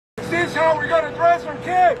how we're going to dress our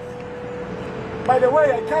kids. By the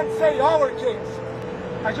way, I can't say our kids.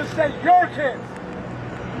 I just say your kids.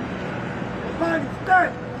 Mine is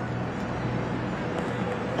dead.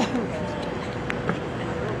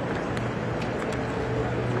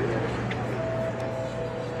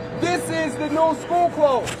 This is the new school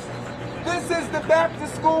clothes. This is the back to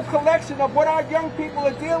school collection of what our young people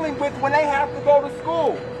are dealing with when they have to go to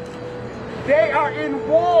school. They are in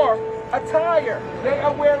war attire. They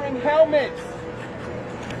are wearing helmets.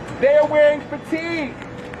 They are wearing fatigue.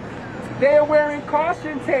 They are wearing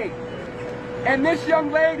caution tape. And this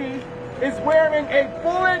young lady is wearing a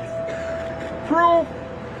bullet-proof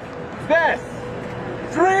vest.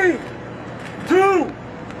 3, 2,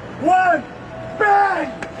 1,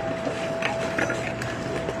 bang!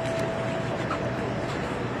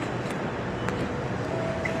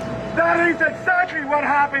 That is exactly what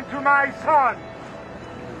happened to my son.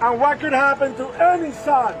 And what could happen to any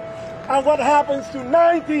son. And what happens to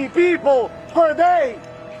 90 people per day.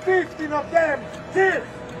 15 of them kids.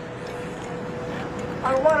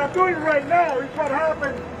 And what I'm doing right now is what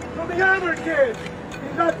happened to the other kids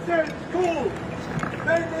in that same school.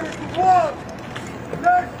 They needed to walk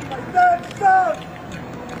next to my dead son.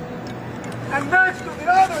 And next to the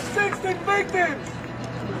other 16 victims.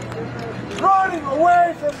 Running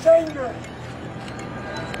away from danger.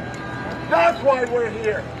 That's why we're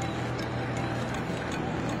here.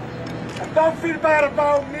 And don't feel bad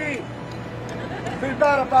about me. Feel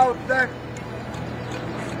bad about them.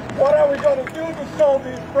 What are we going to do to solve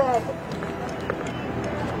these problems?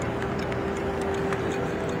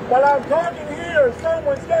 While I'm talking here,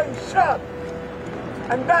 someone's getting shot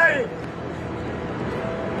and dying.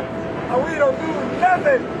 And we don't do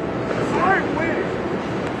nothing. Aren't we?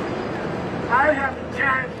 I had the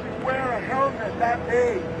chance to wear a helmet that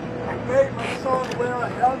day. I made my son wear a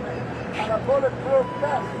helmet and a bulletproof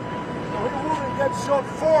vest so he wouldn't get shot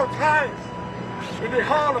 4 times in the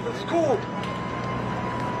hall of the school.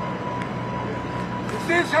 Is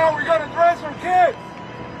this how we're going to dress our kids?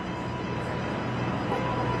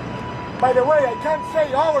 By the way, I can't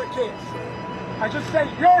say our kids. I just say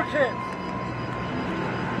your kids.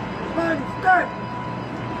 Mine is dead.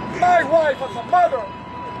 My wife as a mother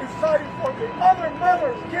is fighting for the other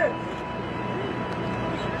mother's kids.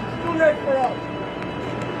 It's too late for us.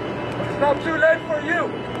 But it's not too late for you.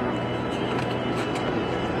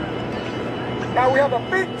 Now we have a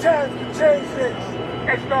big chance to change things.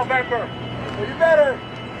 It's November. So you better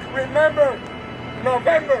remember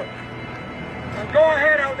November. And go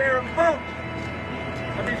ahead out there and vote.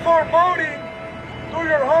 And before voting, do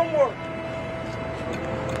your homework.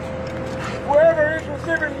 Whoever is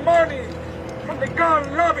receiving money from the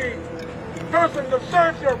gun lobby person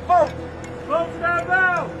deserves your vote. Vote them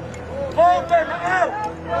out! Vote them out!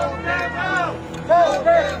 Vote them out! Vote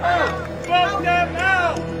them out!